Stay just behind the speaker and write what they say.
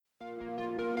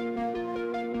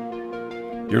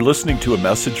You're listening to a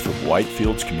message from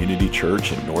Whitefields Community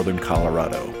Church in Northern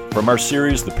Colorado from our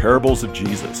series, The Parables of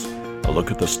Jesus, a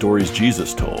look at the stories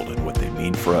Jesus told and what they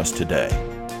mean for us today.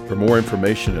 For more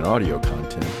information and audio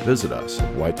content, visit us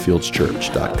at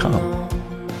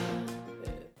whitefieldschurch.com.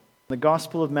 The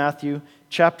Gospel of Matthew,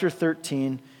 chapter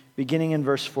 13, beginning in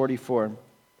verse 44.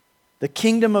 The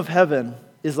kingdom of heaven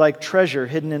is like treasure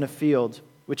hidden in a field,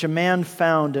 which a man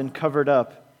found and covered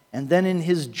up, and then in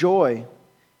his joy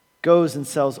goes and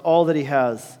sells all that he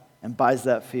has and buys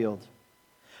that field.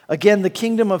 Again, the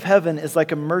kingdom of heaven is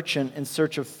like a merchant in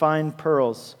search of fine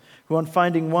pearls, who on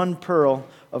finding one pearl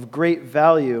of great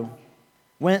value,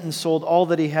 went and sold all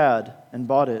that he had and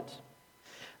bought it.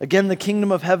 Again, the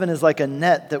kingdom of heaven is like a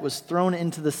net that was thrown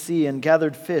into the sea and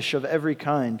gathered fish of every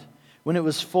kind. When it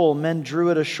was full, men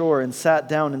drew it ashore and sat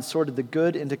down and sorted the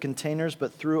good into containers,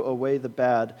 but threw away the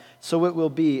bad. So it will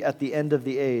be at the end of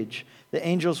the age. The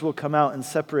angels will come out and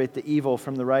separate the evil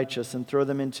from the righteous and throw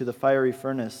them into the fiery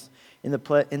furnace.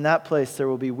 In that place there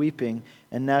will be weeping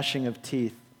and gnashing of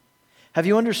teeth. Have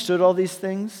you understood all these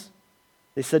things?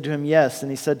 They said to him, yes.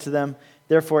 And he said to them,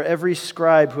 therefore every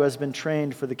scribe who has been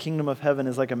trained for the kingdom of heaven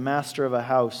is like a master of a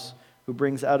house who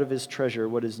brings out of his treasure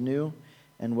what is new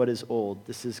and what is old.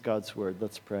 This is God's word.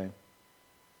 Let's pray.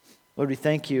 Lord, we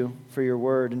thank you for your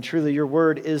word. And truly your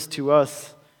word is to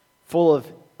us full of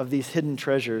these hidden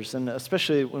treasures. And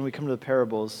especially when we come to the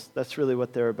parables, that's really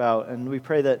what they're about. And we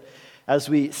pray that as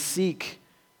we seek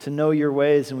to know your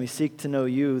ways and we seek to know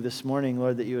you this morning,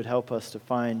 Lord, that you would help us to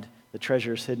find the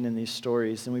treasures hidden in these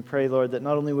stories. And we pray, Lord, that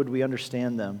not only would we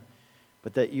understand them,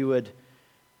 but that you would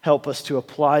help us to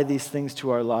apply these things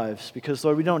to our lives. Because,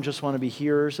 Lord, we don't just want to be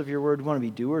hearers of your word, we want to be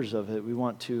doers of it. We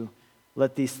want to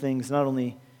let these things not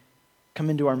only come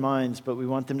into our minds, but we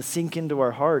want them to sink into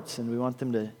our hearts, and we want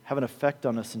them to have an effect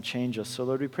on us and change us. So,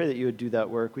 Lord, we pray that you would do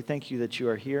that work. We thank you that you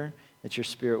are here, that your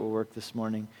Spirit will work this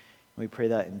morning. And we pray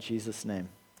that in Jesus' name.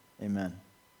 Amen.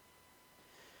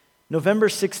 November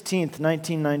 16th,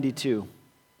 1992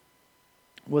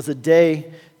 was a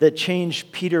day that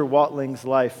changed Peter Watling's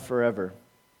life forever.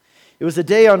 It was a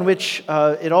day on which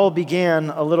it all began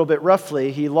a little bit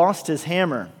roughly. He lost his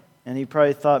hammer, and he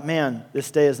probably thought, man,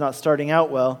 this day is not starting out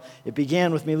well. It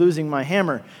began with me losing my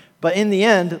hammer. But in the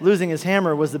end, losing his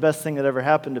hammer was the best thing that ever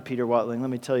happened to Peter Watling. Let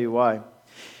me tell you why.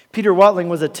 Peter Watling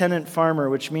was a tenant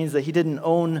farmer, which means that he didn't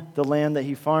own the land that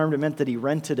he farmed. It meant that he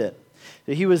rented it.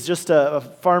 He was just a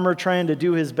farmer trying to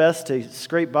do his best to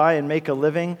scrape by and make a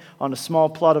living on a small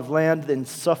plot of land in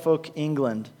Suffolk,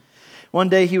 England. One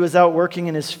day he was out working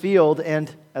in his field,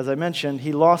 and as I mentioned,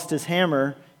 he lost his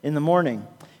hammer in the morning.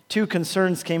 Two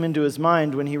concerns came into his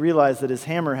mind when he realized that his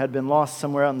hammer had been lost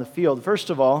somewhere out in the field. First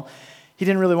of all, he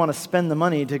didn't really want to spend the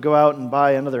money to go out and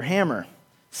buy another hammer.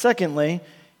 Secondly,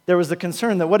 there was the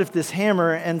concern that what if this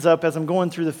hammer ends up, as I'm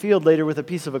going through the field later with a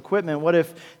piece of equipment, what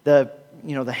if the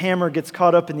hammer gets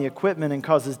caught up in the equipment and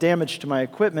causes damage to my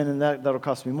equipment, and that'll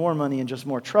cost me more money and just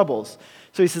more troubles.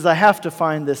 So he says, I have to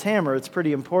find this hammer. It's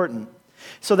pretty important.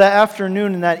 So that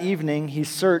afternoon and that evening, he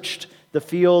searched the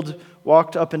field,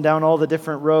 walked up and down all the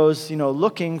different rows,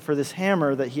 looking for this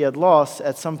hammer that he had lost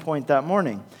at some point that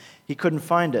morning. He couldn't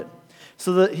find it.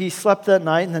 So he slept that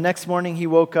night, and the next morning he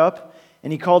woke up,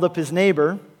 and he called up his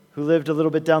neighbor, who lived a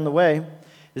little bit down the way.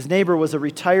 His neighbor was a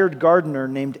retired gardener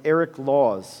named Eric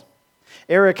Laws.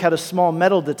 Eric had a small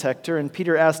metal detector, and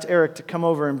Peter asked Eric to come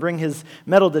over and bring his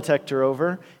metal detector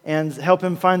over and help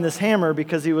him find this hammer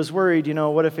because he was worried,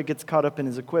 what if it gets caught up in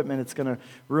his equipment? It's going to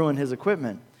ruin his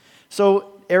equipment.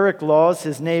 So Eric Laws,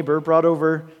 his neighbor, brought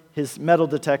over his metal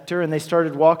detector, and they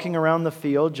started walking around the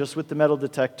field just with the metal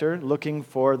detector looking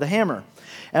for the hammer.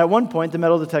 And at one point, the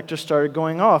metal detector started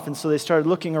going off, and so they started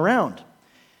looking around.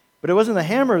 But it wasn't the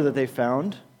hammer that they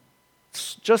found.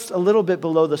 Just a little bit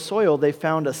below the soil, they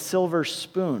found a silver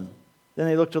spoon. Then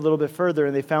they looked a little bit further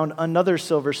and they found another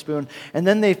silver spoon. And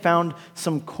then they found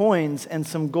some coins and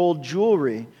some gold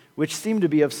jewelry, which seemed to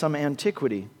be of some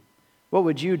antiquity. What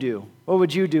would you do? What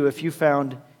would you do if you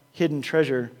found hidden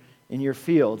treasure in your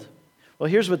field? Well,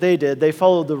 here's what they did. They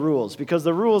followed the rules, because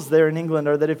the rules there in England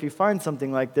are that if you find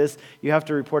something like this, you have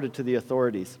to report it to the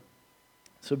authorities.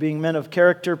 So being men of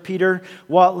character, Peter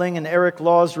Watling and Eric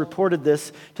Laws reported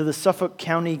this to the Suffolk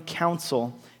County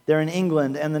Council there in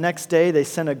England. And the next day, they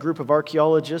sent a group of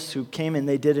archaeologists who came and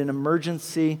they did an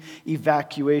emergency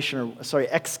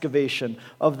excavation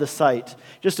of the site.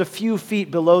 Just a few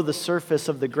feet below the surface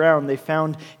of the ground, they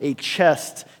found a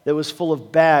chest that was full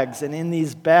of bags. And in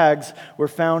these bags were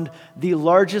found the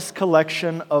largest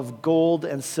collection of gold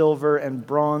and silver and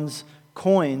bronze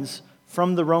coins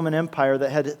from the Roman Empire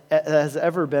that has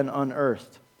ever been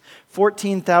unearthed.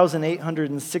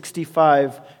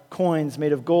 14,865 coins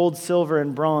made of gold, silver,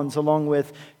 and bronze, along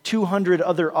with 200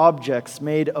 other objects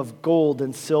made of gold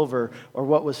and silver, or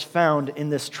what was found in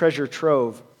this treasure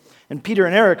trove. And Peter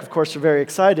and Eric, of course, are very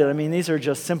excited. I mean, these are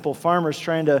just simple farmers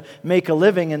trying to make a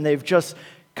living, and they've just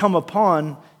come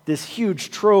upon this huge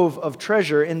trove of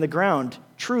treasure in the ground,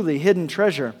 truly hidden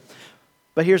treasure.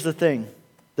 But here's the thing.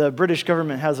 The British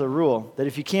government has a rule that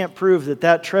if you can't prove that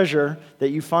that treasure that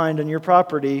you find on your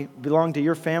property belonged to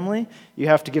your family, you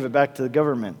have to give it back to the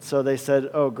government. So they said,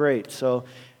 oh, great. So,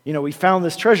 we found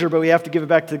this treasure, but we have to give it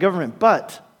back to the government.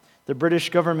 But the British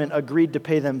government agreed to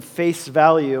pay them face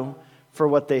value for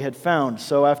what they had found.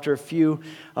 So after a few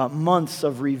months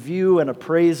of review and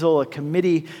appraisal, a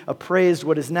committee appraised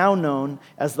what is now known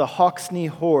as the Hawksney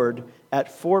Hoard at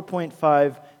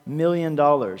 $4.5 million,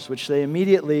 which they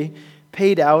immediately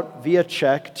paid out via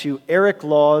check to Eric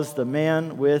Laws, the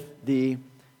man with the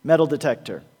metal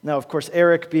detector. Now, of course,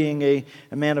 Eric, being a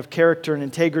man of character and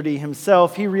integrity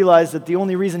himself, he realized that the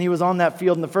only reason he was on that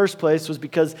field in the first place was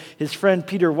because his friend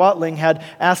Peter Watling had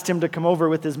asked him to come over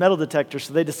with his metal detector.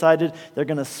 So they decided they're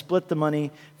going to split the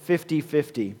money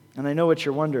 50-50. And I know what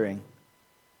you're wondering.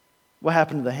 What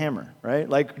happened to the hammer, right?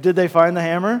 Did they find the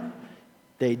hammer?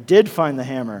 They did find the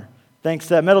hammer, thanks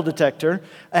to that metal detector.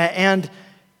 And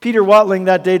Peter Watling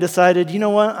that day decided, you know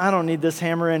what, I don't need this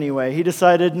hammer anyway. He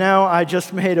decided, now I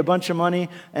just made a bunch of money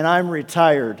and I'm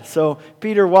retired. So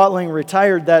Peter Watling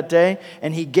retired that day,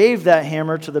 and he gave that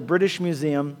hammer to the British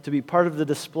Museum to be part of the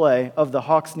display of the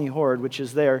Hawksney Hoard, which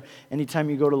is there. Anytime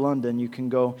you go to London, you can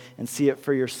go and see it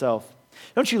for yourself.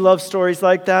 Don't you love stories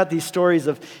like that? These stories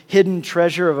of hidden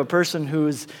treasure, of a person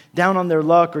who's down on their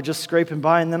luck or just scraping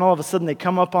by, and then all of a sudden they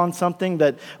come up on something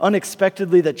that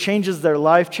unexpectedly that changes their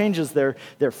life, changes their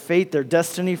fate, their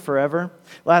destiny forever.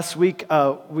 Last week,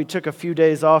 we took a few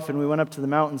days off and we went up to the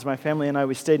mountains. My family and I,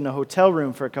 we stayed in a hotel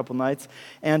room for a couple nights,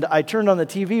 and I turned on the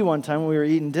TV one time when we were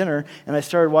eating dinner, and I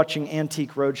started watching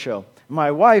Antique Roadshow. My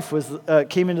wife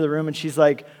came into the room and she's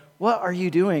like, what are you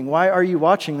doing? Why are you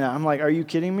watching that? I'm like, are you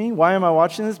kidding me? Why am I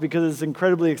watching this? Because it's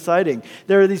incredibly exciting.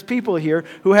 There are these people here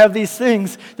who have these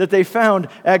things that they found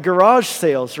at garage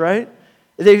sales, right?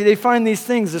 They find these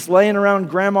things just laying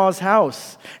around grandma's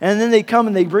house. And then they come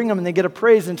and they bring them and they get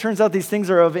appraised. And it turns out these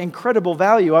things are of incredible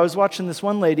value. I was watching this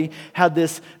one lady had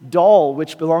this doll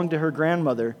which belonged to her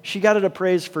grandmother. She got it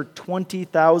appraised for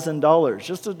 $20,000.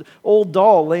 Just an old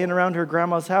doll laying around her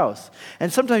grandma's house.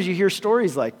 And sometimes you hear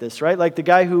stories like this, right? Like the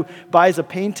guy who buys a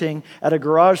painting at a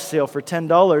garage sale for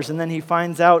 $10, and then he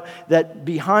finds out that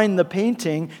behind the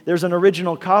painting there's an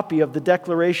original copy of the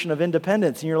Declaration of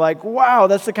Independence. And you're like, wow,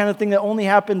 that's the kind of thing that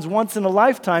only happens once in a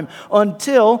lifetime,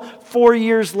 until 4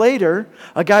 years later,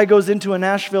 a guy goes into a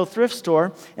Nashville thrift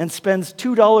store and spends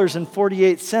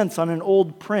 $2.48 on an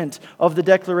old print of the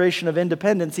Declaration of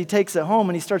Independence. He takes it home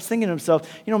and he starts thinking to himself,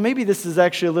 maybe this is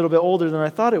actually a little bit older than I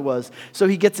thought it was. So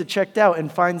he gets it checked out and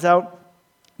finds out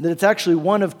that it's actually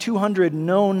one of 200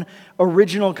 known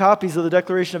original copies of the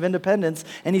Declaration of Independence,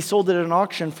 and he sold it at an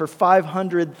auction for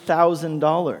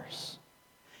 $500,000.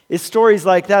 It's stories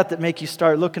like that make you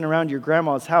start looking around your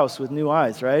grandma's house with new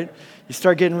eyes, right? You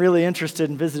start getting really interested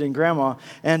in visiting grandma.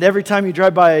 And every time you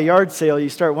drive by a yard sale, you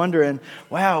start wondering,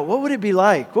 wow, what would it be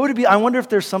like? What would it be? I wonder if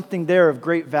there's something there of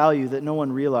great value that no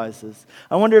one realizes.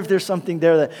 I wonder if there's something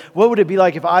there what would it be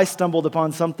like if I stumbled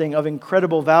upon something of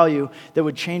incredible value that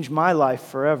would change my life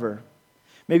forever?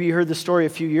 Maybe you heard the story a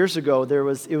few years ago.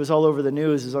 It was all over the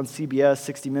news. It was on CBS,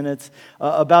 60 Minutes,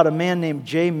 about a man named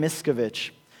Jay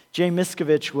Miscovich. Jay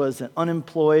Miscovich was an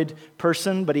unemployed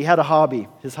person, but he had a hobby.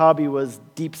 His hobby was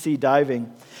deep-sea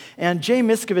diving. And Jay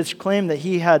Miscovich claimed that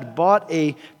he had bought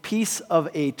a piece of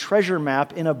a treasure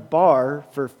map in a bar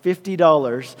for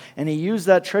 $50, and he used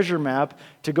that treasure map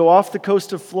to go off the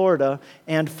coast of Florida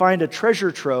and find a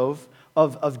treasure trove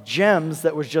of gems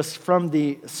that was just from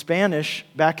the Spanish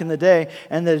back in the day,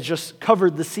 and that just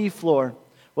covered the seafloor.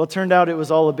 Well, it turned out it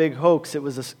was all a big hoax. It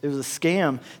was a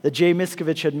scam that Jay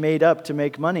Miscovich had made up to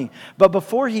make money. But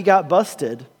before he got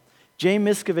busted, Jay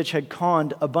Miscovich had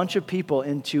conned a bunch of people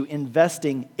into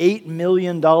investing $8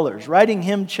 million, writing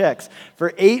him checks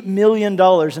for $8 million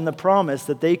in the promise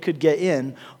that they could get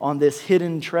in on this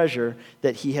hidden treasure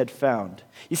that he had found.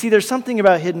 You see, there's something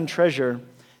about hidden treasure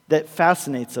that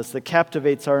fascinates us, that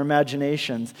captivates our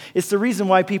imaginations. It's the reason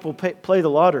why people play the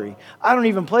lottery. I don't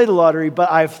even play the lottery, but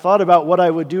I've thought about what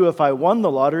I would do if I won the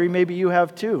lottery. Maybe you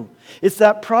have too. It's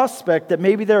that prospect that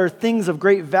maybe there are things of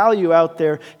great value out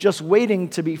there just waiting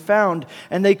to be found.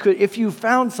 And they could, if you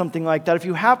found something like that, if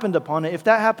you happened upon it, if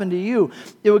that happened to you,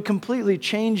 it would completely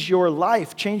change your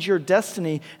life, change your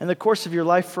destiny and the course of your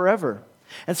life forever.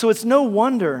 And so it's no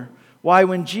wonder why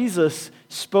when Jesus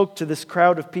spoke to this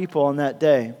crowd of people on that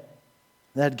day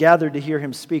that had gathered to hear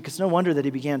him speak, it's no wonder that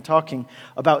he began talking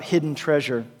about hidden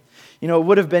treasure. It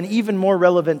would have been even more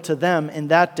relevant to them in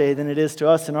that day than it is to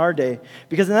us in our day.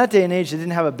 Because in that day and age, they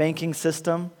didn't have a banking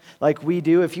system like we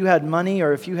do. If you had money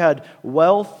or if you had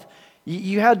wealth,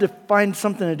 you had to find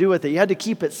something to do with it. You had to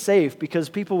keep it safe because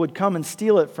people would come and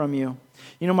steal it from you.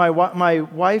 My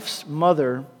wife's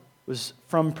mother was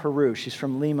from Peru. She's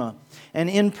from Lima.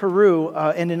 And in Peru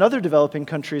and in other developing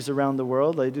countries around the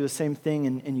world, they do the same thing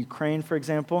in Ukraine, for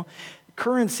example,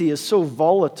 currency is so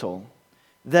volatile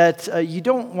that you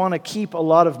don't want to keep a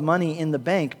lot of money in the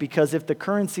bank because if the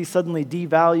currency suddenly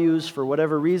devalues for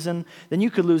whatever reason, then you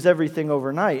could lose everything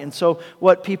overnight. And so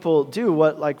what people do,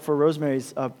 like for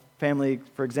Rosemary's family,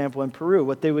 for example, in Peru,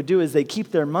 what they would do is they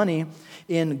keep their money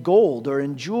in gold or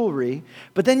in jewelry,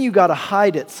 but then you got to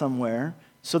hide it somewhere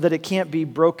so that it can't be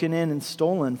broken in and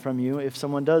stolen from you if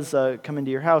someone does come into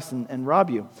your house and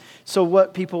rob you. So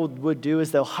what people would do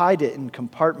is they'll hide it in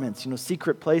compartments,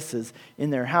 secret places in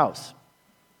their house.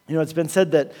 It's been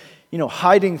said that,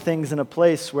 hiding things in a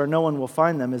place where no one will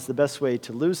find them is the best way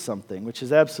to lose something, which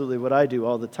is absolutely what I do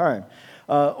all the time.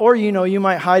 Or, you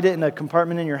might hide it in a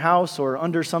compartment in your house or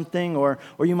under something, or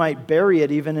you might bury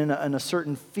it even in a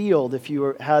certain field if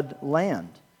you had land.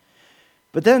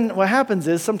 But then what happens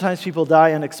is sometimes people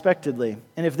die unexpectedly.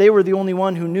 And if they were the only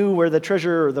one who knew where the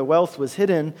treasure or the wealth was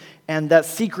hidden and that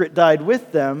secret died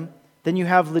with them, then you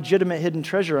have legitimate hidden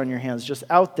treasure on your hands just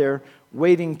out there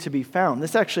waiting to be found.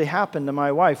 This actually happened to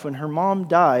my wife. When her mom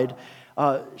died,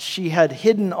 she had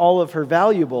hidden all of her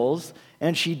valuables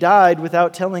and she died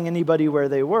without telling anybody where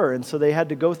they were. And so they had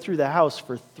to go through the house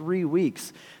for 3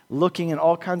 weeks looking in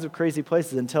all kinds of crazy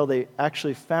places until they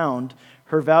actually found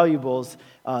her valuables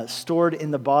stored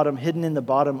in the bottom, hidden in the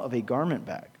bottom of a garment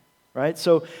bag, right?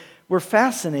 So we're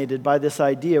fascinated by this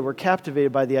idea. We're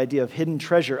captivated by the idea of hidden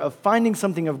treasure, of finding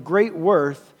something of great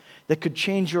worth that could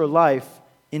change your life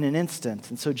in an instant.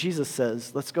 And so Jesus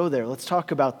says, let's go there. Let's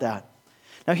talk about that.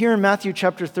 Now here in Matthew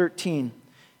chapter 13,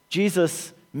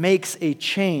 Jesus makes a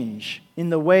change in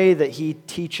the way that he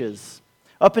teaches.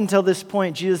 Up until this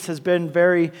point, Jesus has been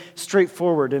very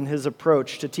straightforward in his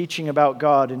approach to teaching about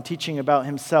God and teaching about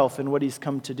himself and what he's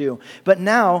come to do. But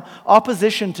now,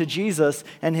 opposition to Jesus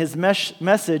and his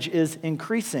message is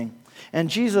increasing. And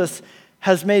Jesus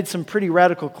has made some pretty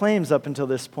radical claims up until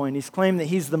this point. He's claimed that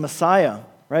he's the Messiah,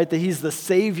 right? That he's the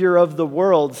Savior of the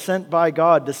world, sent by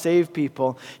God to save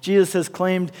people. Jesus has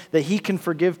claimed that he can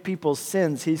forgive people's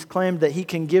sins. He's claimed that he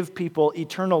can give people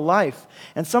eternal life.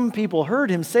 And some people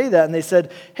heard him say that and they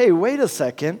said, hey, wait a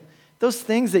second. Those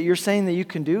things that you're saying that you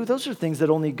can do, those are things that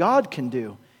only God can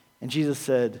do. And Jesus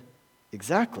said,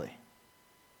 exactly.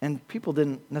 And people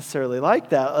didn't necessarily like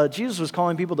that. Jesus was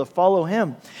calling people to follow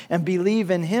him and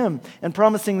believe in him and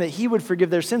promising that he would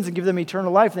forgive their sins and give them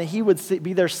eternal life and that he would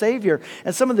be their Savior.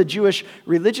 And some of the Jewish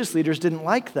religious leaders didn't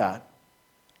like that.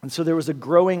 And so there was a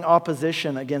growing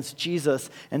opposition against Jesus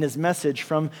and his message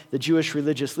from the Jewish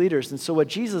religious leaders. And so what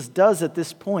Jesus does at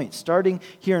this point, starting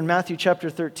here in Matthew chapter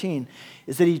 13,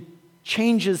 is that he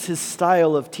changes his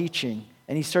style of teaching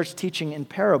and he starts teaching in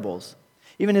parables.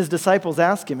 Even his disciples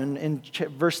ask him in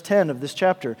verse 10 of this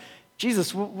chapter,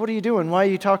 Jesus, what are you doing? Why are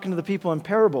you talking to the people in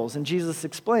parables? And Jesus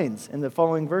explains in the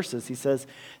following verses. He says,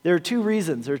 there are two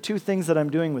reasons, there are two things that I'm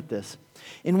doing with this.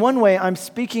 In one way, I'm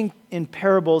speaking in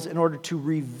parables in order to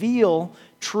reveal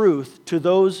truth to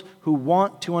those who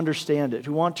want to understand it,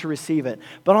 who want to receive it.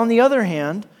 But on the other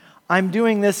hand, I'm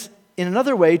doing this in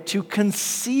another way to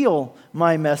conceal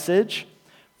my message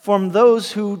from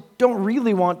those who don't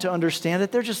really want to understand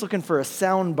it. They're just looking for a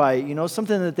soundbite,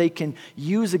 something that they can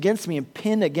use against me and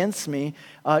pin against me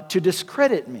to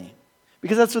discredit me.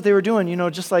 Because that's what they were doing,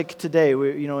 just like today,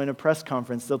 in a press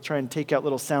conference, they'll try and take out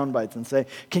little sound bites and say,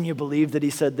 can you believe that he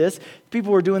said this?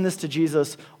 People were doing this to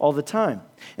Jesus all the time.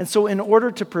 And so in order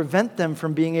to prevent them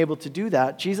from being able to do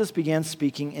that, Jesus began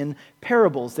speaking in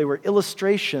parables. They were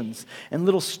illustrations and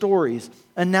little stories,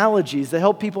 analogies that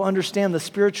help people understand the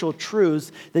spiritual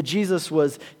truths that Jesus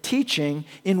was teaching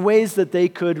in ways that they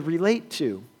could relate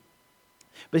to.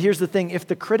 But here's the thing, if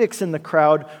the critics in the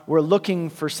crowd were looking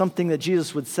for something that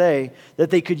Jesus would say that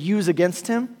they could use against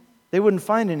him, they wouldn't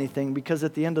find anything because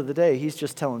at the end of the day, he's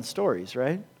just telling stories,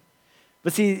 right?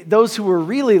 But see, those who were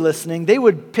really listening, they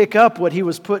would pick up what he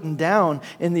was putting down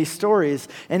in these stories.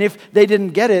 And if they didn't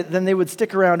get it, then they would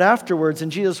stick around afterwards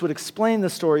and Jesus would explain the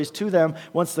stories to them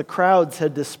once the crowds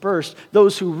had dispersed.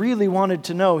 Those who really wanted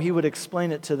to know, he would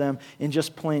explain it to them in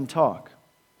just plain talk.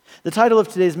 The title of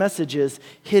today's message is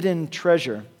Hidden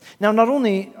Treasure. Now, not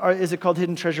only is it called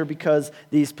Hidden Treasure because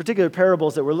these particular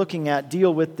parables that we're looking at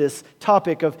deal with this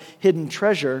topic of hidden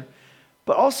treasure,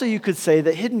 but also you could say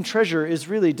that hidden treasure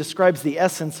really describes the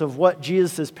essence of what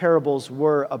Jesus' parables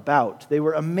were about. They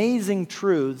were amazing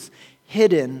truths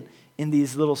hidden in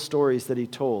these little stories that he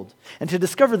told. And to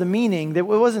discover the meaning, that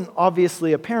wasn't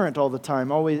obviously apparent all the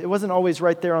time. It wasn't always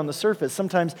right there on the surface.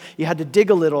 Sometimes you had to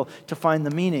dig a little to find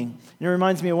the meaning. And it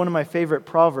reminds me of one of my favorite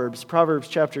Proverbs, Proverbs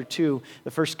chapter 2,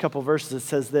 the first couple verses. It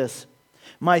says this,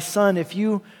 "My son, if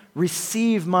you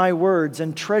receive my words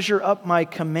and treasure up my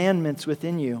commandments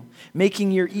within you,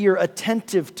 making your ear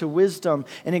attentive to wisdom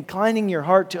and inclining your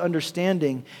heart to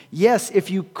understanding. Yes,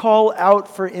 if you call out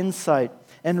for insight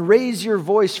and raise your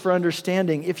voice for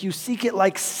understanding, if you seek it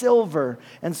like silver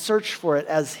and search for it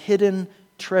as hidden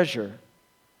treasure,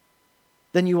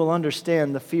 then you will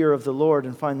understand the fear of the Lord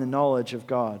and find the knowledge of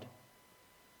God."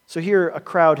 So here a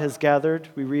crowd has gathered.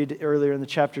 We read earlier in the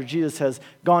chapter, Jesus has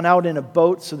gone out in a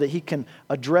boat so that he can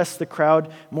address the crowd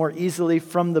more easily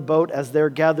from the boat as they're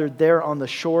gathered there on the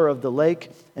shore of the lake.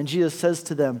 And Jesus says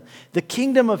to them, "The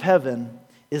kingdom of heaven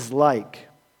is like."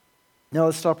 Now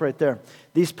let's stop right there.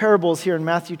 These parables here in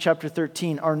Matthew chapter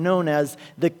 13 are known as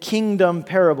the kingdom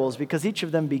parables because each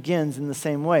of them begins in the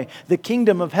same way. The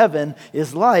kingdom of heaven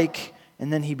is like,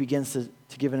 and then he begins to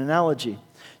give an analogy.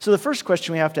 So the first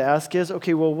question we have to ask is,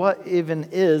 okay, well, what even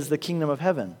is the kingdom of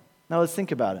heaven? Now let's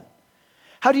think about it.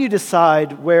 How do you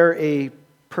decide where a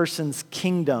person's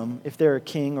kingdom, if they're a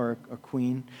king or a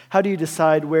queen, how do you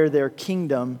decide where their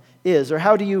kingdom is? Or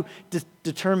how do you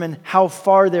determine how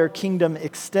far their kingdom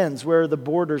extends? Where are the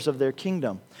borders of their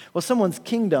kingdom? Well, someone's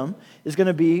kingdom is going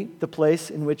to be the place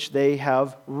in which they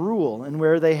have rule and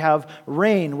where they have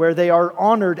reign, where they are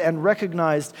honored and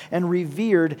recognized and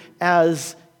revered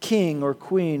as king or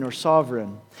queen or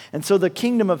sovereign. And so the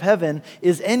kingdom of heaven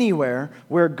is anywhere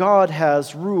where God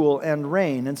has rule and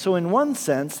reign. And so in one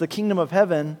sense, the kingdom of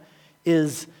heaven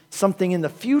is something in the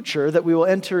future that we will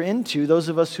enter into, those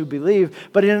of us who believe.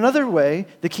 But in another way,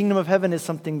 the kingdom of heaven is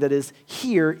something that is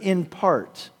here in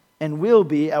part and will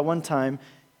be at one time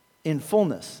in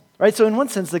fullness. Right? So in one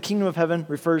sense, the kingdom of heaven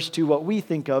refers to what we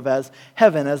think of as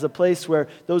heaven, as a place where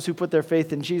those who put their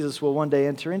faith in Jesus will one day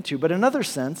enter into. But in another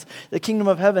sense, the kingdom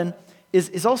of heaven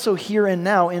is also here and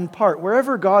now in part.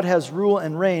 Wherever God has rule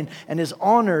and reign and is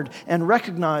honored and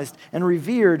recognized and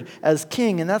revered as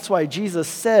king. And that's why Jesus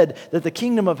said that the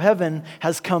kingdom of heaven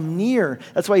has come near.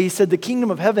 That's why he said the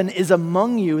kingdom of heaven is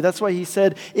among you. That's why he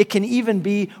said it can even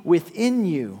be within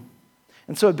you.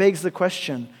 And so it begs the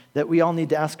question that we all need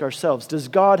to ask ourselves. Does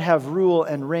God have rule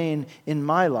and reign in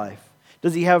my life?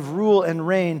 Does he have rule and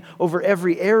reign over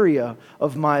every area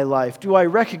of my life? Do I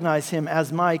recognize him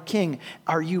as my king?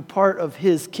 Are you part of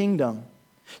his kingdom?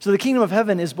 So the kingdom of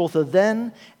heaven is both a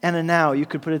then and a now. You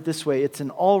could put it this way. It's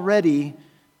an already,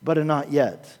 but a not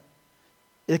yet.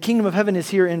 The kingdom of heaven is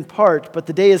here in part, but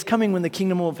the day is coming when the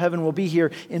kingdom of heaven will be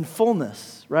here in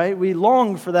fullness, right? We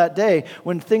long for that day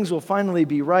when things will finally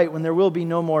be right, when there will be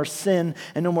no more sin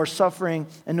and no more suffering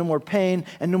and no more pain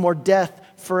and no more death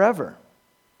forever.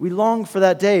 We long for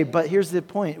that day, but here's the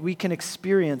point. We can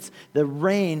experience the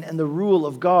reign and the rule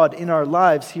of God in our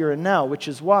lives here and now, which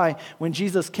is why when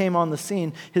Jesus came on the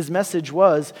scene, his message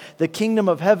was, the kingdom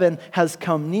of heaven has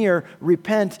come near.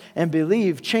 Repent and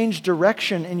believe. Change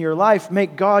direction in your life.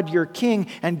 Make God your king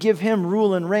and give him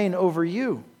rule and reign over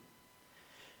you.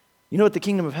 You know what the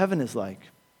kingdom of heaven is like?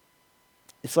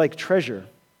 It's like treasure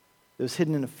that was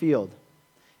hidden in a field.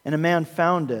 And a man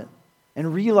found it.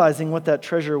 And realizing what that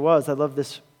treasure was, I love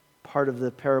this part of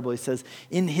the parable. He says,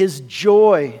 in his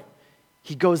joy,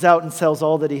 he goes out and sells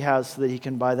all that he has so that he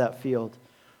can buy that field.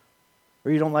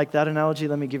 Or you don't like that analogy?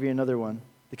 Let me give you another one.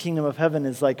 The kingdom of heaven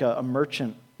is like a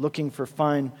merchant looking for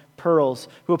fine pearls,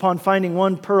 who upon finding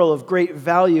one pearl of great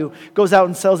value, goes out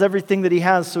and sells everything that he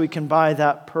has so he can buy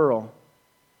that pearl.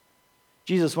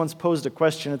 Jesus once posed a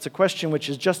question. It's a question which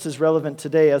is just as relevant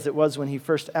today as it was when he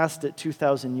first asked it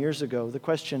 2,000 years ago. The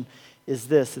question is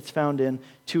this. It's found in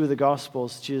 2 of the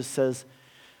Gospels. Jesus says,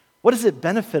 what does it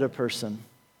benefit a person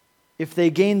if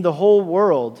they gain the whole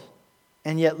world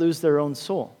and yet lose their own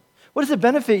soul? What does it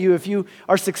benefit you if you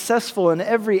are successful in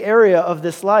every area of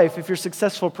this life? If you're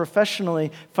successful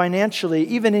professionally, financially,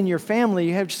 even in your family,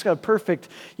 you have just got a perfect,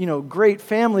 great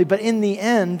family, but in the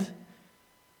end,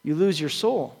 you lose your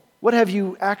soul. What have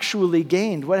you actually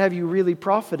gained? What have you really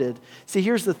profited? See,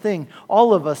 here's the thing.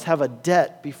 All of us have a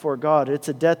debt before God. It's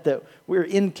a debt that we're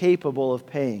incapable of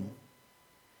paying.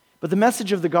 But the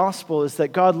message of the gospel is that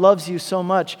God loves you so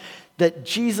much that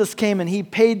Jesus came and he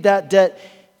paid that debt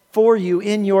for you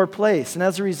in your place. And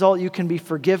as a result, you can be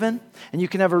forgiven and you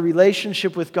can have a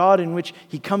relationship with God in which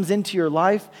He comes into your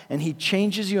life and He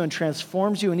changes you and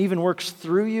transforms you and even works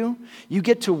through you. You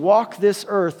get to walk this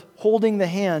earth holding the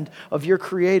hand of your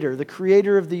Creator, the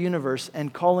Creator of the universe,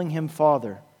 and calling Him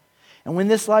Father. And when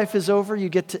this life is over, you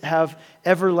get to have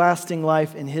everlasting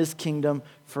life in His kingdom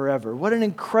forever. What an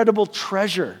incredible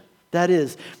treasure that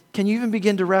is. Can you even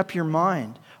begin to wrap your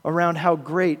mind around how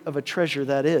great of a treasure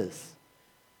that is?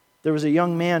 There was a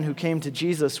young man who came to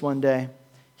Jesus one day.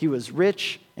 He was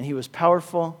rich, and he was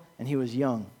powerful, and he was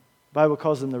young. The Bible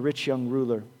calls him the rich young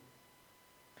ruler.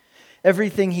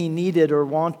 Everything he needed or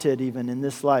wanted even in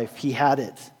this life, he had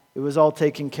it. It was all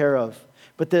taken care of.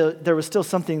 But there was still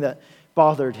something that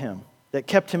bothered him, that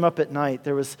kept him up at night.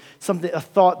 There was a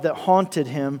thought that haunted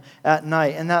him at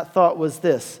night, and that thought was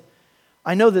this: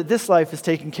 I know that this life is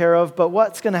taken care of, but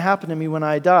what's going to happen to me when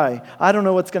I die? I don't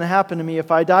know what's going to happen to me.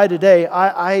 If I die today,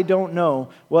 I don't know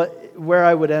where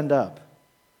I would end up.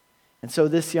 And so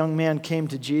this young man came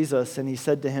to Jesus and he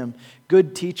said to him,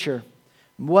 "Good teacher,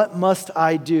 what must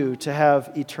I do to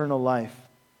have eternal life?"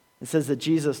 It says that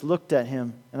Jesus looked at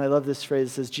him, and I love this phrase.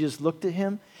 It says Jesus looked at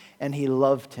him and He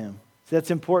loved him. So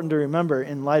that's important to remember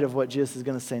in light of what Jesus is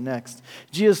going to say next.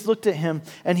 Jesus looked at him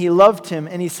and He loved him,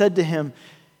 and He said to him,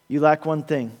 "You lack one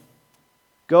thing.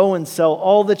 Go and sell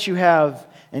all that you have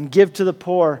and give to the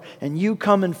poor, and you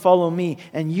come and follow me,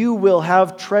 and you will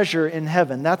have treasure in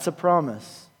heaven." That's a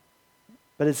promise.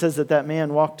 But it says that that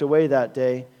man walked away that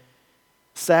day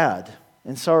sad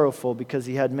and sorrowful because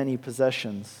he had many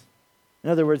possessions. In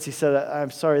other words, he said,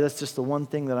 "I'm sorry, that's just the one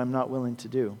thing that I'm not willing to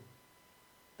do.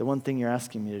 The one thing you're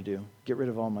asking me to do. Get rid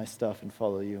of all my stuff and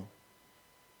follow you."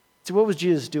 So what was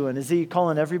Jesus doing? Is He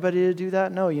calling everybody to do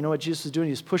that? No, you know what Jesus was doing?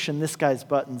 He was pushing this guy's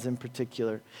buttons in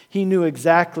particular. He knew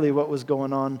exactly what was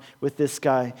going on with this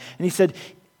guy. And He said,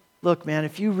 "Look, man,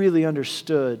 if you really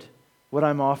understood what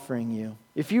I'm offering you,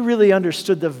 if you really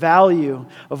understood the value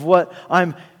of what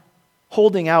I'm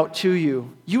holding out to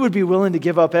you, you would be willing to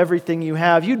give up everything you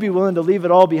have. You'd be willing to leave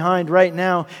it all behind right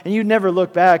now, and you'd never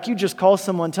look back. You'd just call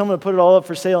someone, tell them to put it all up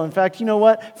for sale. In fact, you know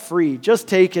what? Free. Just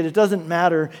take it. It doesn't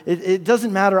matter. It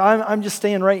doesn't matter. I'm just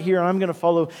staying right here, and I'm going to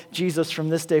follow Jesus from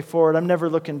this day forward. I'm never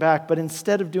looking back." But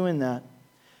instead of doing that,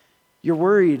 you're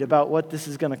worried about what this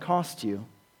is going to cost you,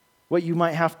 what you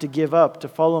might have to give up to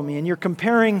follow me. And you're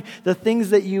comparing the things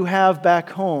that you have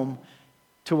back home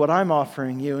to what I'm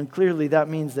offering you, and clearly that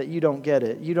means that you don't get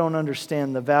it. You don't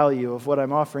understand the value of what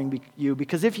I'm offering you,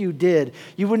 because if you did,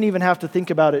 you wouldn't even have to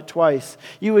think about it twice.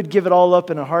 You would give it all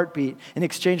up in a heartbeat in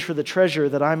exchange for the treasure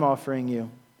that I'm offering you.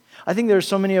 I think there are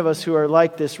so many of us who are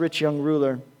like this rich young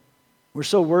ruler. We're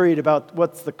so worried about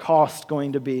what's the cost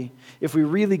going to be if we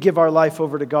really give our life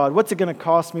over to God. What's it going to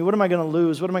cost me? What am I going to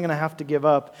lose? What am I going to have to give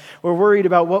up? We're worried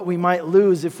about what we might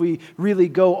lose if we really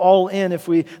go all in, if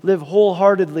we live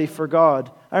wholeheartedly for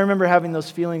God. I remember having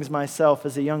those feelings myself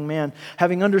as a young man.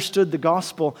 Having understood the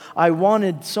gospel, I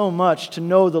wanted so much to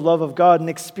know the love of God and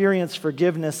experience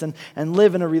forgiveness and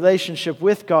live in a relationship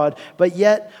with God. But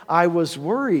yet I was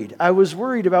worried. I was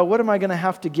worried about what am I going to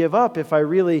have to give up if I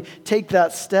really take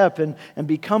that step and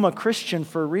become a Christian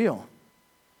for real.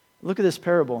 Look at this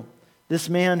parable. This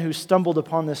man who stumbled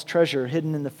upon this treasure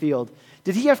hidden in the field.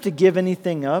 Did he have to give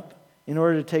anything up in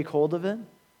order to take hold of it?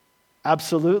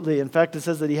 Absolutely. In fact, it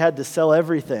says that he had to sell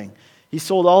everything. He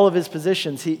sold all of his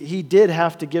positions. He did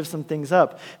have to give some things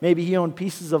up. Maybe he owned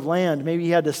pieces of land. Maybe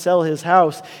he had to sell his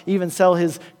house, even sell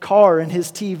his car and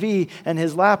his TV and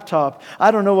his laptop. I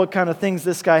don't know what kind of things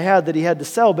this guy had that he had to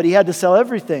sell, but he had to sell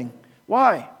everything.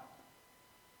 Why?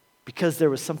 Because there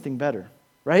was something better,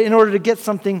 right? In order to get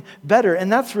something better.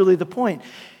 And that's really the point.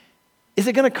 Is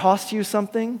it going to cost you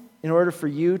something in order for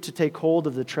you to take hold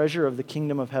of the treasure of the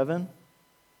kingdom of heaven?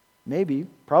 Maybe,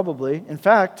 probably. In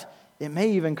fact, it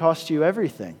may even cost you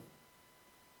everything.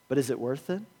 But is it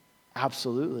worth it?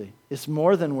 Absolutely. It's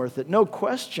more than worth it. No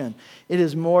question. It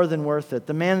is more than worth it.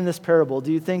 The man in this parable,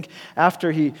 do you think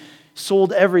after he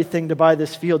sold everything to buy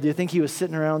this field, do you think he was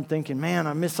sitting around thinking, "Man,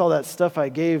 I miss all that stuff I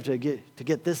gave to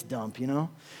get this dump, you know?"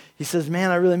 He says, "Man,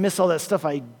 I really miss all that stuff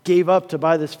I gave up to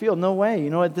buy this field." No way.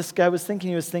 You know what this guy was thinking?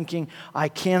 He was thinking, "I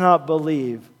cannot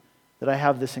believe that I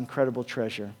have this incredible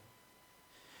treasure."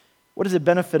 What does it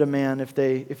benefit a man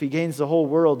if he gains the whole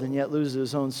world and yet loses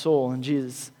his own soul? And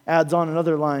Jesus adds on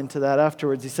another line to that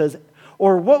afterwards. He says,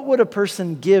 "Or what would a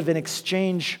person give in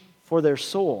exchange for their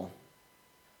soul?"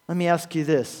 Let me ask you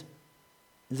this.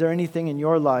 Is there anything in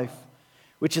your life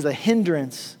which is a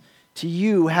hindrance to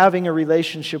you having a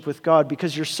relationship with God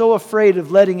because you're so afraid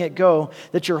of letting it go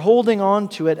that you're holding on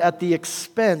to it at the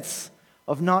expense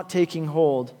of not taking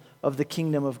hold of the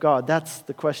kingdom of God? That's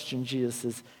the question Jesus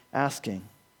is asking.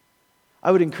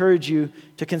 I would encourage you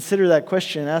to consider that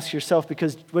question and ask yourself,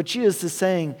 because what Jesus is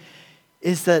saying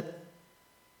is that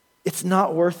it's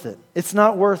not worth it. It's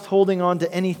not worth holding on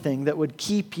to anything that would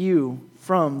keep you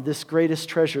from this greatest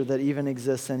treasure that even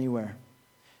exists anywhere.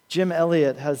 Jim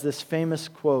Elliot has this famous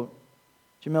quote.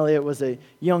 Jim Elliot was a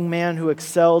young man who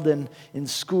excelled in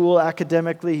school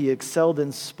academically. He excelled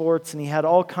in sports, and he had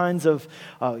all kinds of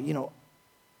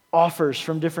offers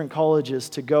from different colleges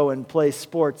to go and play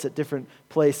sports at different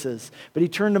places. But he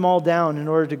turned them all down in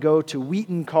order to go to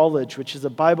Wheaton College, which is a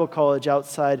Bible college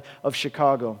outside of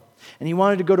Chicago. And he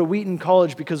wanted to go to Wheaton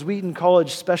College because Wheaton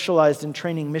College specialized in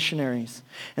training missionaries.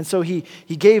 And so he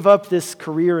gave up this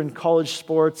career in college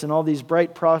sports and all these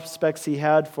bright prospects he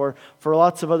had for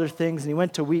lots of other things. And he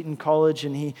went to Wheaton College,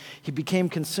 and he became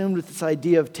consumed with this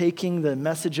idea of taking the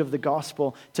message of the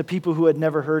gospel to people who had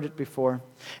never heard it before.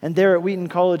 And there at Wheaton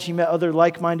College, he met other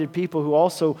like-minded people who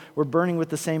also were burning with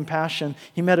the same passion.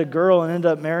 He met a girl and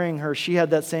ended up marrying her. She had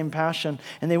that same passion.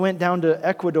 And they went down to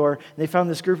Ecuador, and they found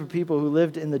this group of people who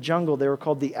lived in the jungle. They were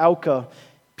called the Auca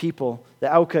people,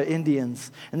 the Auca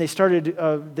Indians. And they started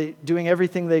doing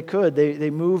everything they could.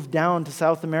 They moved down to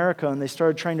South America, and they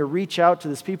started trying to reach out to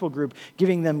this people group,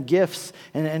 giving them gifts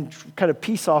and kind of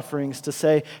peace offerings to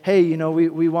say, hey,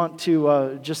 we want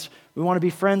to we want to be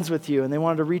friends with you. And they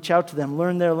wanted to reach out to them,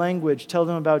 learn their language, tell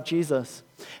them about Jesus.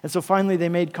 And so finally they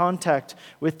made contact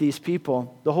with these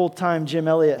people. The whole time Jim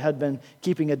Elliot had been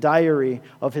keeping a diary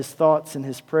of his thoughts and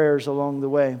his prayers along the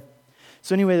way.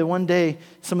 So anyway, the one day,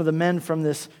 some of the men from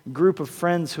this group of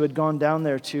friends who had gone down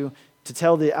there to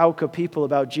tell the Auca people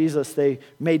about Jesus, they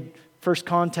made first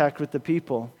contact with the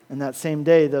people. And that same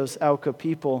day, those Auca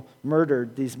people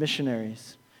murdered these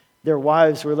missionaries. Their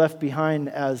wives were left behind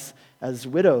as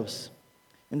widows.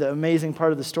 And the amazing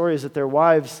part of the story is that their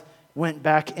wives went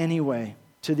back anyway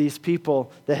to these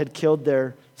people that had killed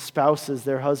their spouses,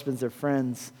 their husbands, their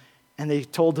friends. And they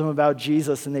told them about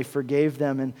Jesus, and they forgave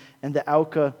them. And the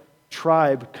Auca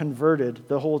tribe converted,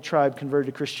 the whole tribe converted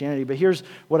to Christianity. But here's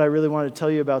what I really want to tell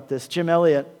you about this. Jim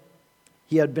Elliot,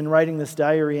 he had been writing this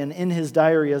diary, and in his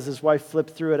diary, as his wife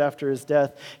flipped through it after his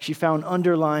death, she found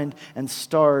underlined and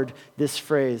starred this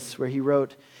phrase where he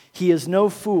wrote, "He is no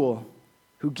fool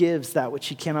who gives that which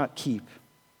he cannot keep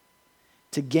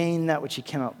to gain that which he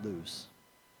cannot lose."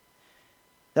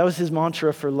 That was his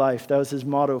mantra for life. That was his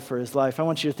motto for his life. I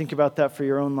want you to think about that for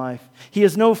your own life. He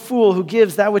is no fool who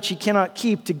gives that which he cannot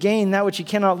keep to gain that which he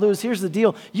cannot lose. Here's the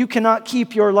deal. You cannot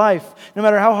keep your life. No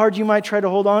matter how hard you might try to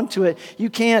hold on to it, you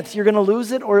can't. You're going to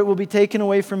lose it, or it will be taken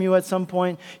away from you at some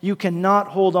point. You cannot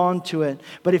hold on to it.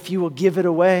 But if you will give it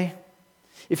away,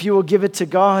 if you will give it to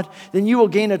God, then you will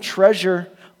gain a treasure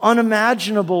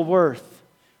unimaginable worth,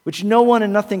 which no one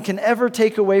and nothing can ever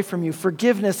take away from you.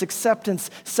 Forgiveness, acceptance,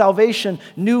 salvation,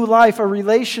 new life, a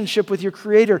relationship with your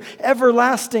Creator,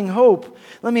 everlasting hope.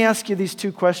 Let me ask you these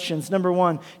two questions. Number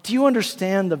one, do you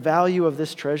understand the value of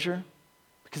this treasure?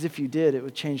 Because if you did, it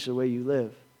would change the way you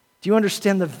live. Do you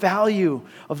understand the value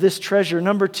of this treasure?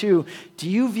 Number two, do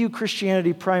you view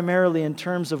Christianity primarily in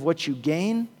terms of what you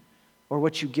gain or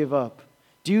what you give up?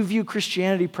 Do you view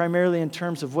Christianity primarily in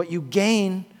terms of what you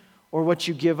gain or what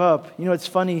you give up? It's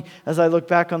funny, as I look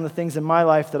back on the things in my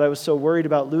life that I was so worried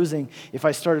about losing, if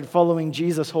I started following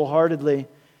Jesus wholeheartedly,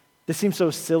 this seems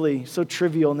so silly, so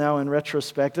trivial now in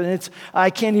retrospect. And I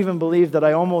can't even believe that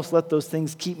I almost let those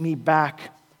things keep me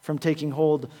back from taking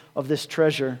hold of this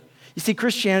treasure. You see,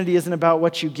 Christianity isn't about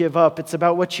what you give up, it's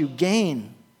about what you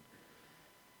gain.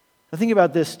 Now think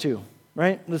about this too,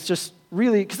 right? Let's just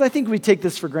really, because I think we take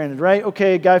this for granted, right?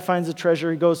 Okay, a guy finds a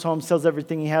treasure, he goes home, sells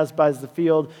everything he has, buys the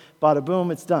field, bada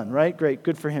boom, it's done, right? Great,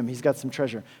 good for him, he's got some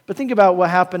treasure. But think about what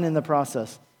happened in the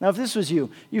process. Now, if this was you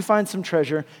find some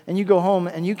treasure, and you go home,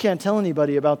 and you can't tell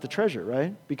anybody about the treasure,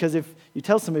 right? Because if you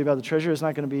tell somebody about the treasure, it's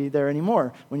not going to be there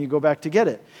anymore when you go back to get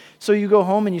it. So you go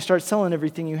home, and you start selling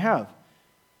everything you have.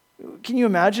 Can you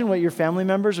imagine what your family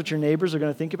members, what your neighbors are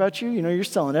going to think about you? You're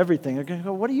selling everything. They're going to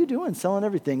go, what are you doing selling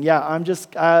everything? Yeah, I'm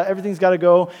just, everything's got to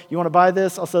go. You want to buy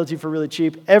this? I'll sell it to you for really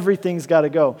cheap. Everything's got to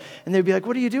go. And they'd be like,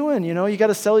 what are you doing? You got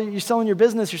to sell, you're selling your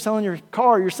business, you're selling your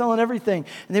car, you're selling everything.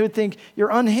 And they would think, you're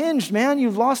unhinged, man.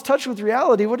 You've lost touch with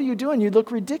reality. What are you doing? You'd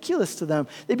look ridiculous to them.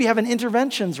 They'd be having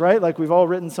interventions, right? Like we've all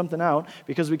written something out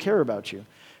because we care about you,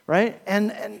 right?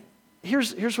 And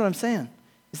here's what I'm saying,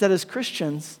 is that as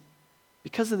Christians,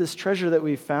 because of this treasure that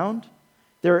we've found,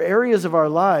 there are areas of our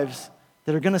lives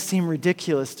that are going to seem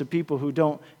ridiculous to people who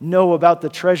don't know about the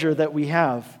treasure that we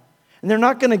have. And they're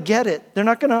not going to get it. They're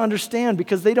not going to understand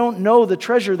because they don't know the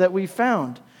treasure that we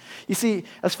found. You see,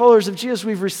 as followers of Jesus,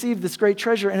 we've received this great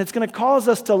treasure, and it's going to cause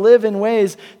us to live in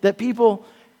ways that people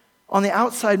on the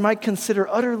outside might consider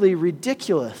utterly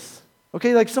ridiculous.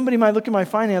 Okay, like somebody might look at my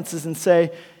finances and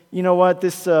say, you know what,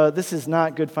 this is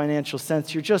not good financial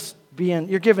sense.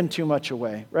 You're giving too much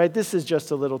away, right? This is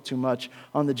just a little too much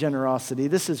on the generosity.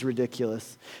 This is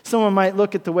ridiculous. Someone might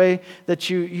look at the way that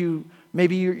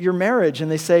maybe your marriage, and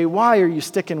they say, why are you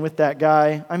sticking with that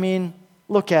guy? I mean,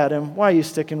 look at him. Why are you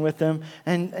sticking with him?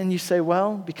 And you say,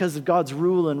 well, because of God's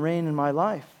rule and reign in my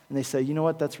life. And they say, you know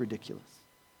what, that's ridiculous.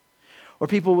 Or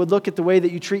people would look at the way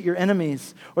that you treat your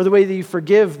enemies, or the way that you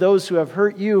forgive those who have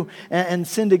hurt you and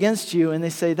sinned against you, and they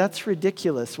say, that's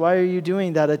ridiculous. Why are you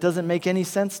doing that? It doesn't make any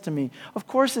sense to me. Of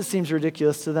course it seems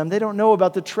ridiculous to them. They don't know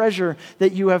about the treasure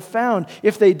that you have found.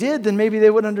 If they did, then maybe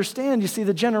they would understand. You see,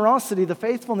 the generosity, the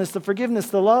faithfulness, the forgiveness,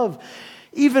 the love,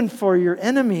 even for your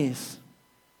enemies,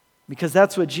 because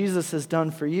that's what Jesus has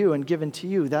done for you and given to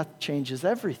you. That changes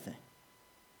everything.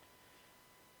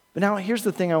 But now here's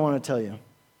the thing I want to tell you.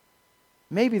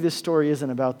 Maybe this story isn't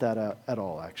about that at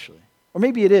all, actually. Or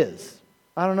maybe it is.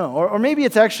 I don't know. Or maybe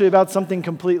it's actually about something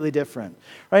completely different,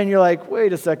 right? And you're like,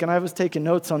 wait a second, I was taking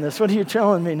notes on this. What are you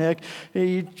telling me, Nick? Are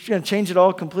you going to change it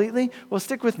all completely? Well,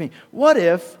 stick with me. What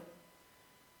if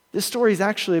this story is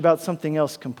actually about something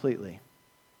else completely?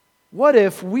 What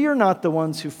if we are not the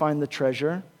ones who find the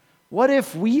treasure? What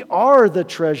if we are the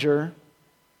treasure,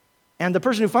 and the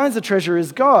person who finds the treasure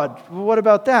is God? Well, what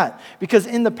about that? Because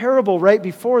in the parable right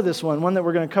before this one that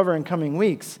we're going to cover in coming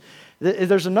weeks,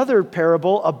 there's another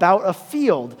parable about a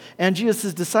field. And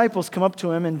Jesus' disciples come up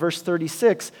to him in verse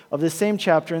 36 of this same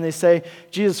chapter, and they say,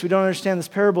 Jesus, we don't understand this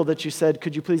parable that you said.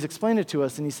 Could you please explain it to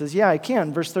us? And he says, yeah, I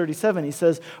can. Verse 37, he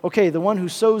says, okay, the one who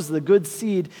sows the good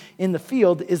seed in the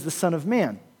field is the Son of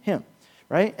Man, him,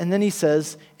 right? And then he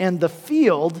says, and the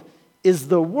field is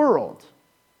the world.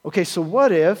 Okay, so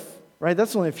what if, right,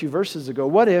 that's only a few verses ago,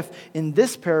 what if in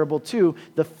this parable too,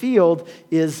 the field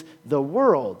is the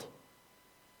world?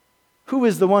 Who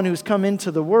is the one who's come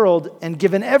into the world and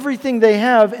given everything they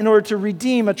have in order to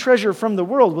redeem a treasure from the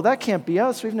world? Well, that can't be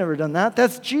us. We've never done that.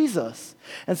 That's Jesus.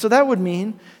 And so that would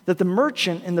mean that the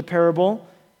merchant in the parable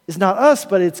is not us,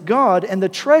 but it's God, and the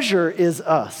treasure is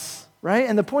us, right?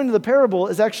 And the point of the parable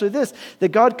is actually this,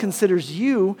 that God considers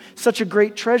you such a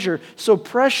great treasure, so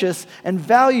precious and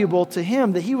valuable to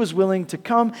him that he was willing to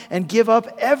come and give up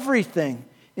everything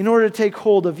in order to take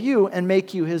hold of you and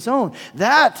make you his own.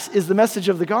 That is the message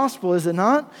of the gospel, is it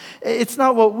not? It's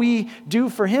not what we do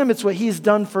for him, it's what he's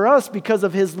done for us because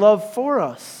of his love for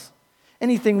us.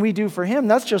 Anything we do for him,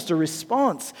 that's just a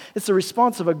response. It's a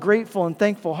response of a grateful and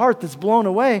thankful heart that's blown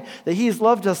away that he's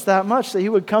loved us that much, that he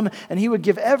would come and he would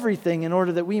give everything in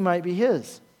order that we might be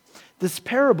his. This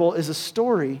parable is a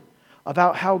story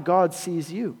about how God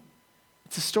sees you.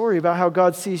 It's a story about how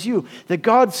God sees you. That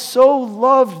God so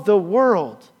loved the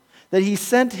world that he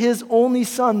sent his only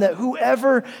Son, that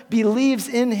whoever believes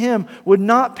in him would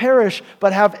not perish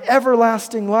but have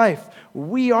everlasting life.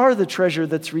 We are the treasure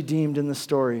that's redeemed in the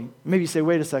story. Maybe you say,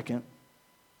 wait a second.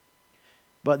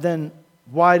 But then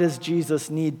why does Jesus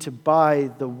need to buy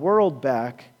the world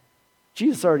back?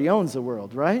 Jesus already owns the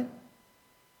world, right?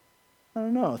 I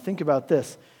don't know. Think about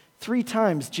this. 3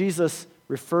 times Jesus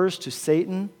refers to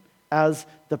Satan as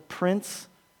the prince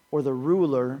or the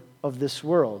ruler of this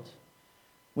world.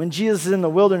 When Jesus is in the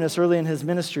wilderness early in his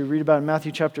ministry, read about in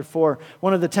Matthew chapter 4,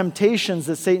 one of the temptations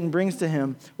that Satan brings to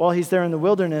him while he's there in the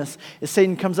wilderness is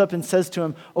Satan comes up and says to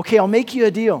him, okay, I'll make you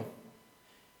a deal.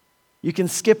 You can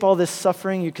skip all this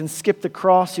suffering, you can skip the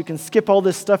cross, you can skip all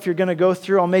this stuff you're going to go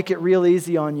through, I'll make it real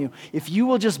easy on you. If you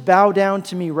will just bow down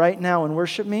to me right now and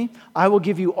worship me, I will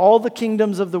give you all the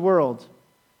kingdoms of the world.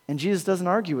 And Jesus doesn't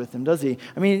argue with him, does he?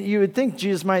 I mean, you would think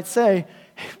Jesus might say,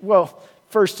 well,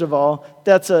 first of all,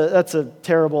 that's a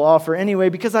terrible offer anyway,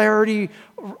 because I already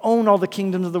own all the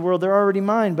kingdoms of the world. They're already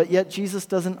mine. But yet Jesus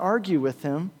doesn't argue with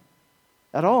him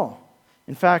at all.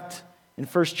 In fact, in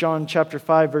 1 John chapter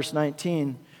 5, verse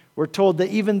 19, we're told that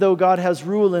even though God has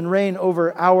rule and reign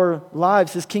over our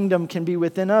lives, his kingdom can be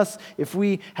within us if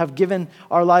we have given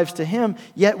our lives to him,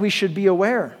 yet we should be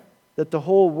aware that the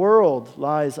whole world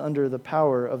lies under the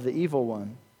power of the evil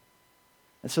one.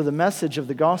 And so the message of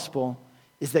the gospel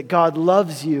is that God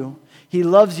loves you. He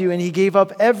loves you, and he gave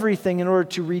up everything in order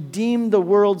to redeem the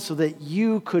world so that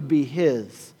you could be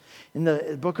his. In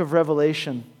the book of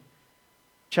Revelation,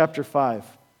 chapter 5,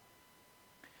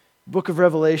 Book of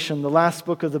Revelation, the last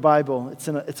book of the Bible,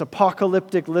 it's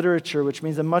apocalyptic literature, which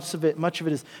means that much of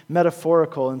it is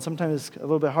metaphorical, and sometimes it's a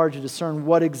little bit hard to discern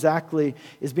what exactly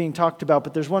is being talked about.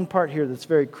 But there's one part here that's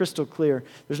very crystal clear.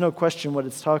 There's no question what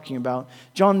it's talking about.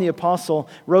 John the Apostle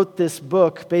wrote this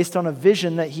book based on a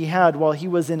vision that he had while he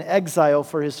was in exile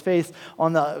for his faith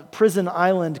on the prison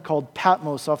island called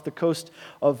Patmos off the coast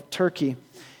of Turkey.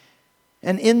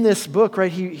 And in this book,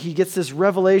 right, he gets this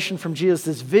revelation from Jesus,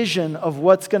 this vision of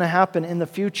what's going to happen in the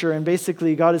future. And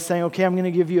basically, God is saying, okay, I'm going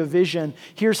to give you a vision.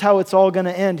 Here's how it's all going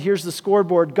to end. Here's the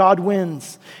scoreboard. God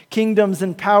wins. Kingdoms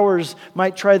and powers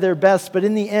might try their best, but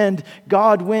in the end,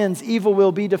 God wins. Evil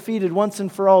will be defeated once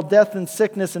and for all. Death and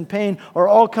sickness and pain are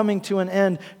all coming to an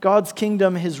end. God's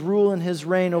kingdom, His rule and His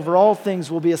reign over all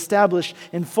things will be established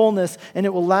in fullness, and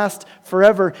it will last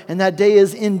forever. And that day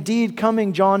is indeed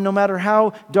coming, John, no matter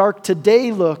how dark today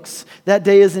looks, that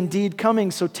day is indeed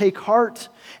coming. So take heart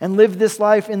and live this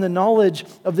life in the knowledge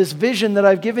of this vision that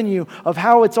I've given you of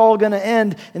how it's all going to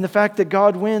end, in the fact that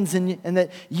God wins and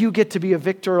that you get to be a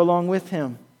victor along with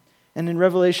Him. And in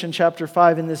Revelation chapter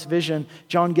 5, in this vision,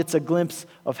 John gets a glimpse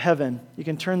of heaven. You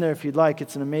can turn there if you'd like.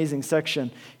 It's an amazing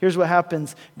section. Here's what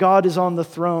happens. God is on the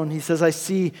throne. He says, I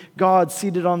see God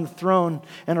seated on the throne,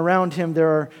 and around Him there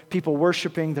are people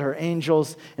worshiping. There are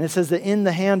angels. And it says that in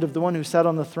the hand of the one who sat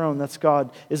on the throne, that's God,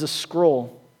 is a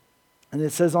scroll. And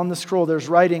it says on the scroll, there's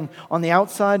writing on the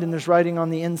outside and there's writing on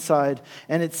the inside.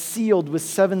 And it's sealed with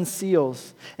 7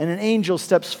 seals. And an angel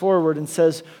steps forward and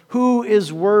says, who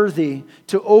is worthy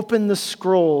to open the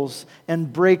scrolls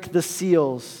and break the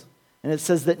seals? And it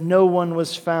says that no one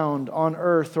was found on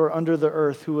earth or under the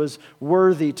earth who was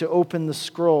worthy to open the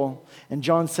scroll. And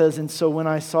John says, and so when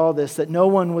I saw this, that no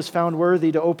one was found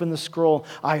worthy to open the scroll,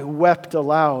 I wept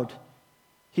aloud.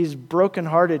 He's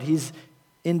brokenhearted. He's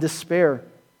in despair.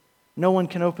 No one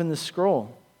can open the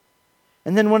scroll.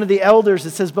 And then one of the elders,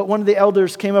 it says, but one of the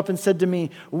elders came up and said to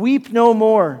me, weep no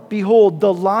more. Behold,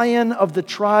 the Lion of the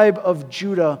tribe of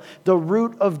Judah, the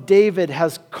Root of David,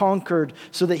 has conquered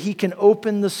so that he can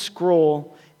open the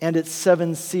scroll and its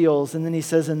 7 seals. And then he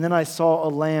says, and then I saw a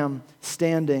lamb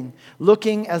standing,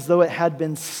 looking as though it had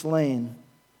been slain.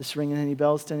 This ringing any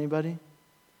bells to anybody?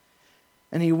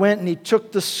 And he went and he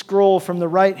took the scroll from the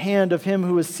right hand of him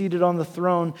who was seated on the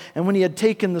throne. And when he had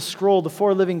taken the scroll, the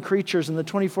 4 living creatures and the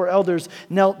 24 elders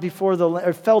fell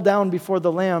down before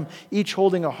the Lamb, each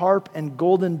holding a harp and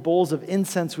golden bowls of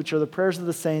incense, which are the prayers of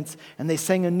the saints. And they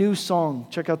sang a new song.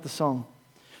 Check out the song.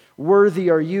 Worthy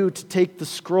are you to take the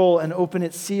scroll and open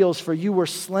its seals, for you were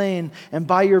slain, and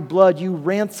by your blood you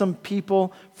ransomed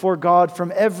people for God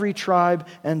from every tribe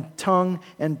and tongue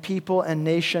and people and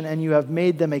nation, and you have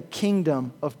made them a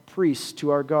kingdom of priests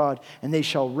to our God, and they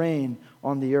shall reign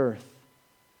on the earth.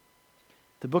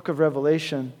 The book of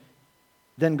Revelation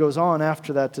then goes on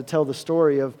after that to tell the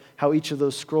story of how each of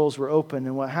those scrolls were opened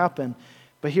and what happened.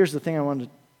 But here's the thing I wanted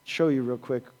to show you real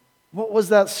quick. What was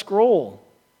that scroll?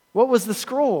 What was the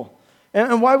scroll?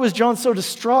 And why was John so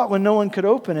distraught when no one could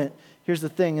open it? Here's the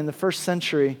thing. In the first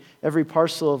century, every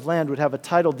parcel of land would have a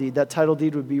title deed. That title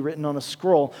deed would be written on a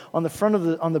scroll. On the front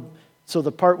of so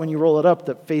the part when you roll it up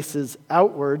that faces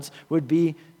outwards would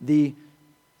be the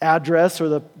address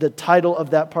or the title of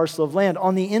that parcel of land.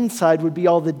 On the inside would be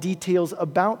all the details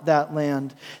about that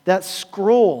land. That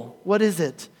scroll, what is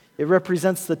it? It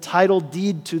represents the title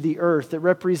deed to the earth. It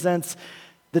represents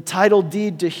the title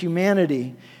deed to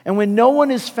humanity. And when no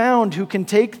one is found who can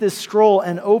take this scroll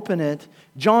and open it,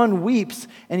 John weeps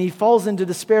and he falls into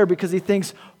despair because he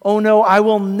thinks, oh no, I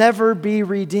will never be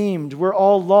redeemed. We're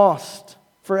all lost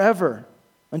forever,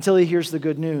 until he hears the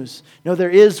good news. No, there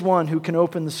is one who can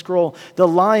open the scroll, the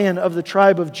Lion of the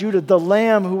tribe of Judah, the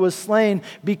Lamb who was slain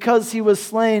because he was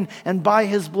slain, and by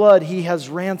his blood he has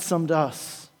ransomed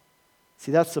us.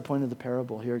 See, that's the point of the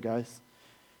parable here, guys.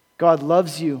 God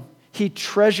loves you. He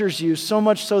treasures you so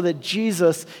much so that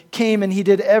Jesus came and he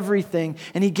did everything.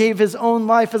 And he gave his own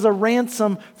life as a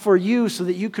ransom for you so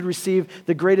that you could receive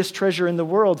the greatest treasure in the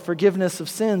world, forgiveness of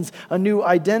sins, a new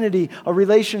identity, a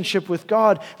relationship with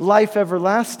God, life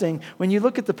everlasting. When you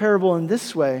look at the parable in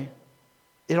this way,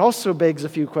 it also begs a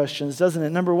few questions, doesn't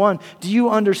it? Number one, do you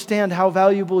understand how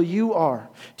valuable you are?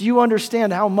 Do you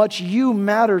understand how much you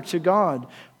matter to God?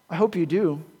 I hope you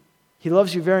do. He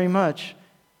loves you very much.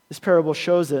 This parable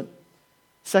shows it.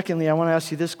 Secondly, I want to ask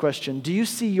you this question. Do you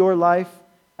see your life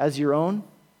as your own?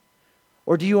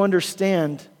 Or do you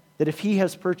understand that if he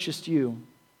has purchased you,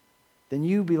 then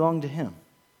you belong to him?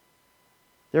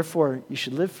 Therefore, you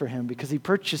should live for him because he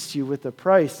purchased you with a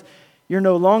price. You're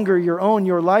no longer your own.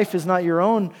 Your life is not your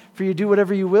own, for you do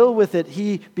whatever you will with it.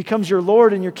 He becomes your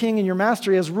Lord and your King and your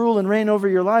Master. He has rule and reign over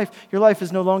your life. Your life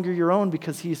is no longer your own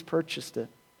because He's purchased it.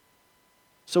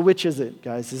 So which is it,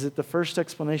 guys? Is it the first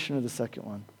explanation or the second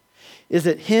one? Is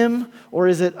it Him or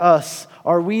is it us?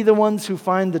 Are we the ones who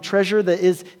find the treasure that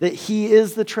He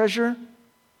is the treasure?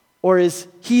 Or is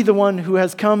He the one who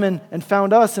has come and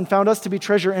found us to be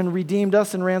treasure and redeemed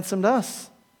us and ransomed us?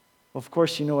 Well, of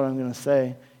course, you know what I'm going to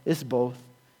say. It's both.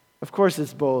 Of course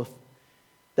it's both.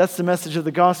 That's the message of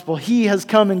the gospel. He has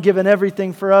come and given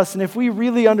everything for us. And if we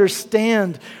really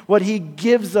understand what He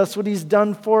gives us, what He's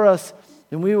done for us,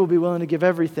 then we will be willing to give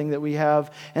everything that we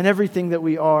have and everything that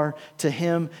we are to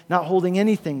Him, not holding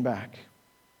anything back.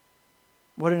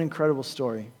 What an incredible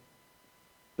story.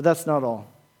 But that's not all.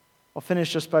 I'll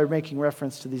finish just by making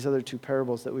reference to these other two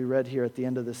parables that we read here at the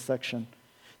end of this section.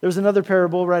 There's another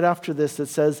parable right after this that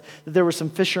says that there were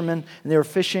some fishermen and they were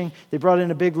fishing. They brought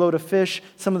in a big load of fish.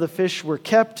 Some of the fish were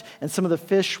kept and some of the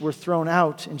fish were thrown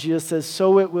out. And Jesus says,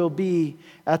 so it will be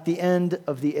at the end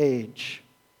of the age.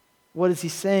 What is He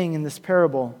saying in this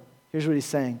parable? Here's what He's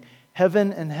saying.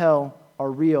 Heaven and hell are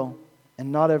real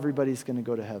and not everybody's going to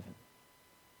go to heaven.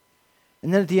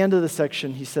 And then at the end of the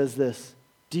section, He says this.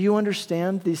 Do you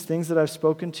understand these things that I've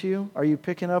spoken to you? Are you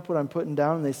picking up what I'm putting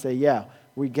down? And they say, yeah,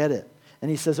 we get it. And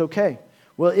He says, okay,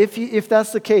 well, if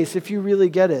that's the case, if you really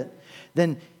get it,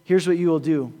 then here's what you will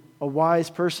do. A wise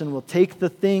person will take the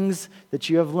things that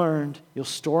you have learned, you'll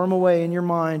store them away in your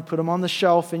mind, put them on the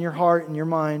shelf in your heart and your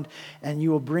mind, and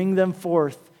you will bring them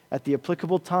forth at the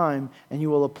applicable time, and you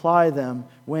will apply them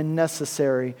when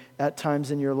necessary at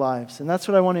times in your lives. And that's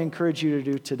what I want to encourage you to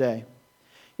do today.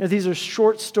 You know, these are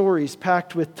short stories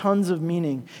packed with tons of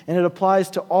meaning, and it applies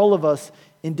to all of us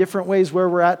in different ways where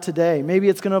we're at today. Maybe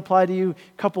it's going to apply to you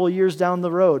a couple of years down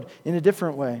the road in a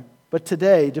different way. But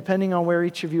today, depending on where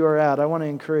each of you are at, I want to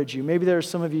encourage you. Maybe there are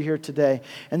some of you here today.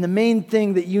 And the main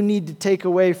thing that you need to take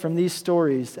away from these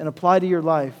stories and apply to your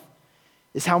life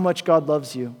is how much God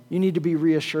loves you. You need to be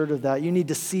reassured of that. You need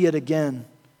to see it again.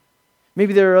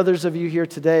 Maybe there are others of you here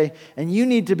today, and you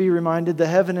need to be reminded that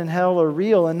heaven and hell are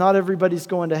real, and not everybody's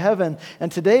going to heaven. And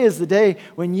today is the day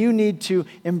when you need to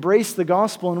embrace the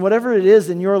gospel, and whatever it is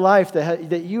in your life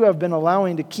that you have been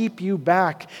allowing to keep you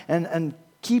back and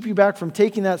keep you back from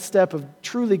taking that step of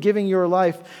truly giving your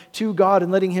life to God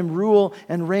and letting Him rule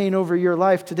and reign over your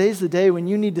life. Today's the day when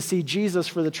you need to see Jesus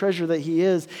for the treasure that He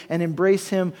is and embrace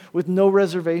Him with no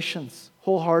reservations,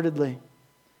 wholeheartedly.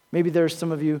 Maybe there's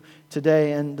some of you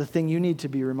today, and the thing you need to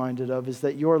be reminded of is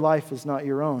that your life is not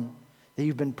your own, that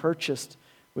you've been purchased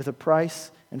with a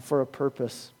price and for a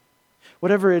purpose.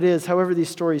 Whatever it is, however these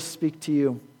stories speak to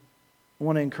you, I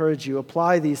want to encourage you,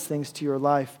 apply these things to your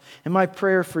life. And my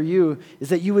prayer for you is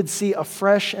that you would see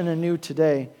afresh and anew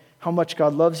today how much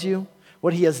God loves you,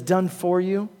 what He has done for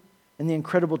you, and the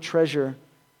incredible treasure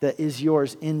that is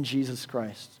yours in Jesus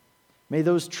Christ. May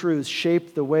those truths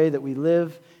shape the way that we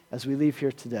live as we leave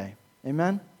here today.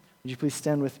 Amen? Would you please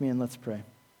stand with me and let's pray.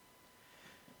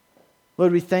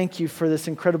 Lord, we thank You for this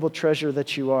incredible treasure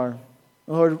that You are.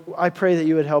 Lord, I pray that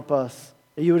You would help us,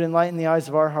 that You would enlighten the eyes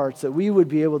of our hearts, that we would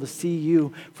be able to see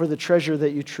You for the treasure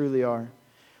that You truly are.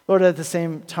 Lord, at the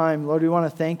same time, Lord, we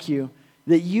want to thank You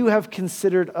that You have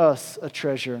considered us a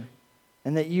treasure,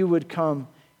 and that You would come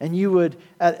and You would,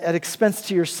 at expense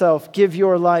to Yourself, give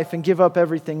Your life and give up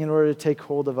everything in order to take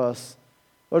hold of us.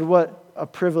 Lord, what a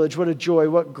privilege, what a joy,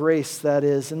 what grace that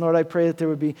is. And Lord, I pray that there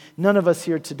would be none of us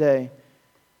here today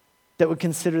that would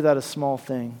consider that a small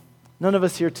thing. None of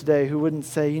us here today who wouldn't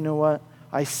say, you know what,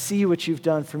 I see what You've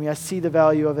done for me, I see the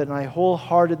value of it, and I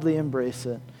wholeheartedly embrace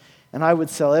it. And I would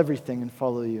sell everything and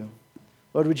follow You.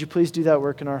 Lord, would You please do that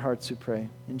work in our hearts, we pray.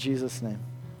 In Jesus' name,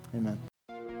 amen.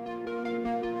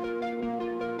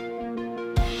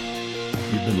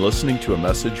 You've been listening to a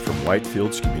message from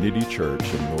Whitefields Community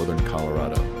Church in Northern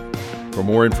Colorado. For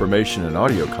more information and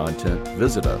audio content,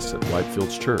 visit us at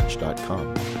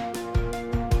whitefieldschurch.com.